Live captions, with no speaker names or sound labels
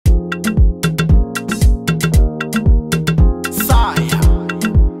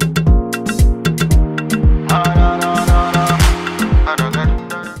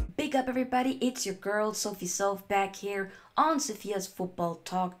everybody, it's your girl Sophie back here on Sophia's Football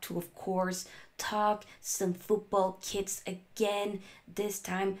Talk to, of course, talk some football kits again. This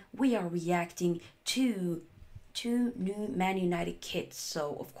time we are reacting to two new Man United kits.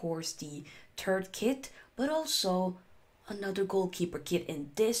 So, of course, the third kit, but also another goalkeeper kit. And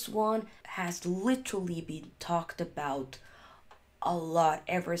this one has literally been talked about a lot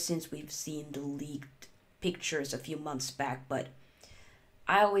ever since we've seen the leaked pictures a few months back. But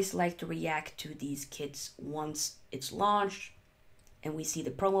I always like to react to these kits once it's launched and we see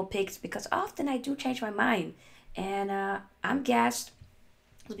the promo pics, because often I do change my mind and I'm gassed.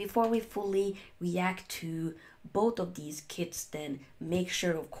 So before we fully react to both of these kits, then make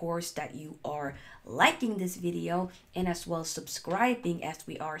sure, of course, that you are liking this video and as well subscribing, as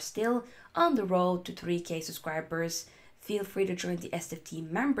we are still on the road to 3K subscribers. Feel free to join the SFT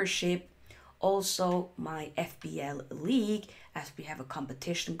membership, also my FBL league, as we have a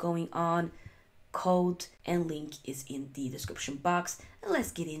competition going on. Code and link is in the description box, and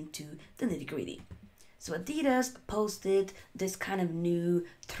let's get into the nitty-gritty. So Adidas posted this kind of new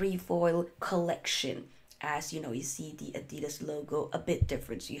trefoil collection. As you know, you see the Adidas logo a bit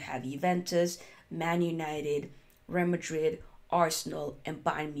different. So you have Juventus, Man United, Real Madrid, Arsenal, and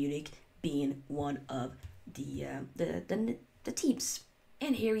Bayern Munich being one of the teams.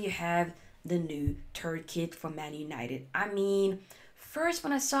 And here you have the new third kit for Man United. I mean, first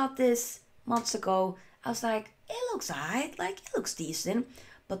when I saw this months ago, I was like, it looks alright, like it looks decent.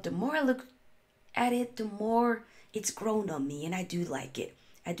 But the more I look at it, the more it's grown on me, and I do like it.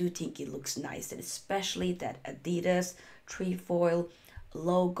 I do think it looks nice, and especially that Adidas trefoil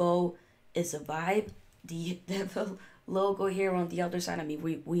logo is a vibe. The logo here on the other side, I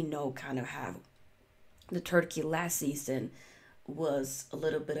mean, we know kind of how the Turkey last season was a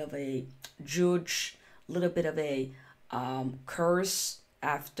little bit of a judge, a little bit of a curse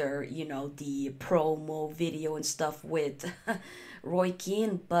after, you know, the promo video and stuff with Roy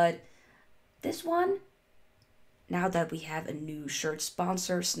Keane. But this one, now that we have a new shirt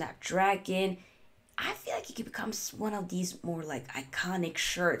sponsor, Snapdragon, I feel like it could become one of these more like iconic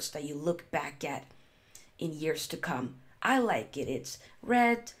shirts that you look back at in years to come. I like it. It's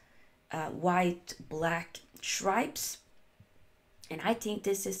red, white, black stripes. And I think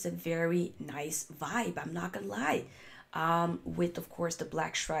this is a very nice vibe, I'm not gonna lie. With, of course, the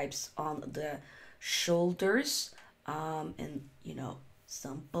black stripes on the shoulders, and, you know,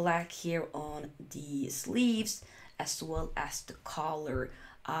 some black here on the sleeves, as well as the collar.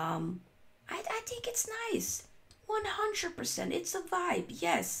 I think it's nice. 100%. It's a vibe,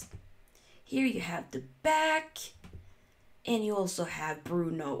 yes. Here you have the back, and you also have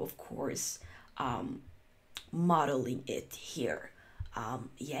Bruno, of course, modeling it here.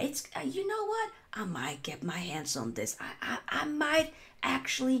 Yeah, it's, you know what? I might get my hands on this. I might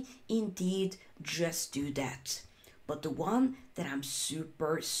actually indeed just do that. But the one that I'm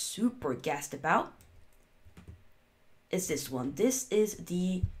super gassed about is this one. This is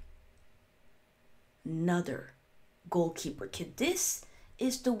the another goalkeeper kit. This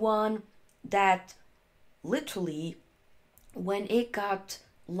is the one that literally, when it got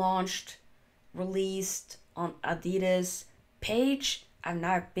launched, released on Adidas page, I've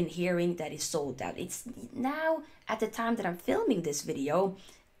not been hearing that it's sold out. It's now, at the time that I'm filming this video,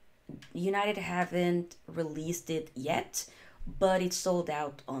 United haven't released it yet, but it's sold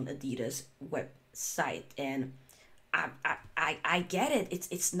out on Adidas website. And I get it.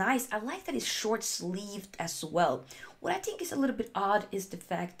 It's nice. I like that it's short sleeved as well. What I think is a little bit odd is the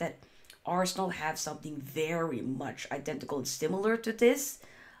fact that Arsenal have something very much identical and similar to this.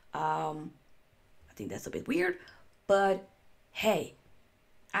 I think that's a bit weird, but hey,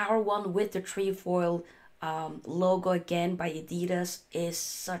 our one with the trefoil logo again by Adidas is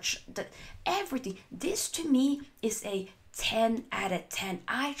such that everything. This to me is a 10 out of 10.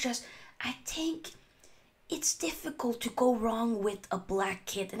 I think it's difficult to go wrong with a black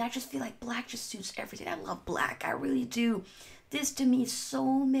kit, and I just feel like black just suits everything. I love black, I really do. This to me is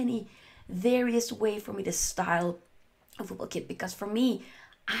so many various ways for me to style a football kit, because for me,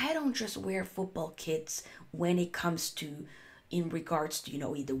 I don't just wear football kits when it comes to, in regards to, you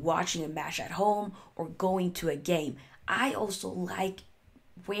know, either watching a match at home or going to a game. I also like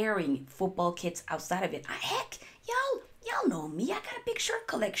wearing football kits outside of it. Heck, y'all know me. I got a big shirt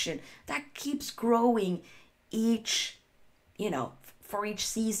collection that keeps growing each, you know, for each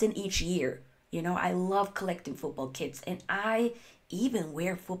season, each year. You know, I love collecting football kits, and I even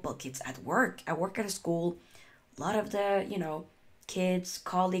wear football kits at work. I work at a school. A lot of the, you know, kids,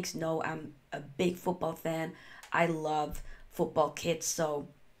 colleagues know I'm a big football fan. I love football kits, so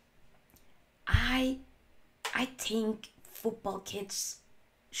I think football kits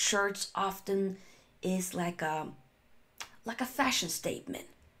shirts often is like a fashion statement.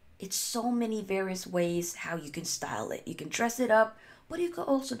 It's so many various ways how you can style it. You can dress it up, but you can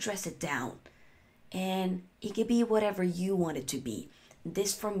also dress it down. And it can be whatever you want it to be.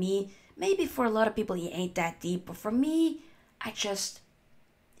 This for me, maybe for a lot of people it ain't that deep, but for me,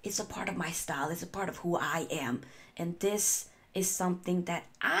 it's a part of my style. It's a part of who I am. And this is something that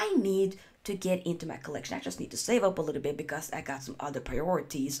I need to get into my collection. I just need to save up a little bit because I got some other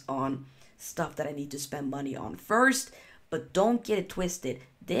priorities on stuff that I need to spend money on first. But don't get it twisted.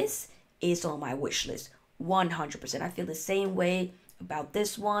 This is on my wish list. 100%. I feel the same way about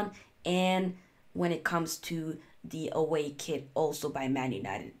this one. And when it comes to the away kit also by Man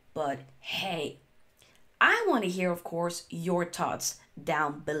United. But hey, I want to hear, of course, your thoughts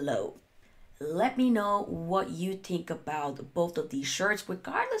down below. Let me know what you think about both of these shirts,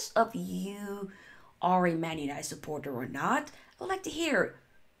 regardless of you are a Man United supporter or not. I would like to hear.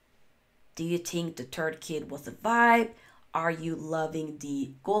 Do you think the third kit was a vibe? Are you loving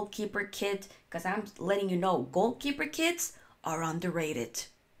the goalkeeper kit? Because I'm letting you know, goalkeeper kits are underrated.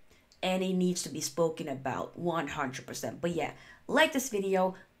 And it needs to be spoken about 100%. But yeah, like this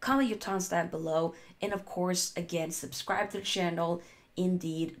video, comment your thoughts down below. And of course, again, subscribe to the channel.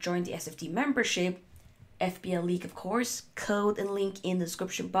 Indeed, join the SFT membership. FBL League, of course. Code and link in the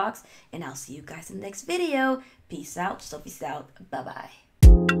description box. And I'll see you guys in the next video. Peace out. Sophie's out. Bye-bye.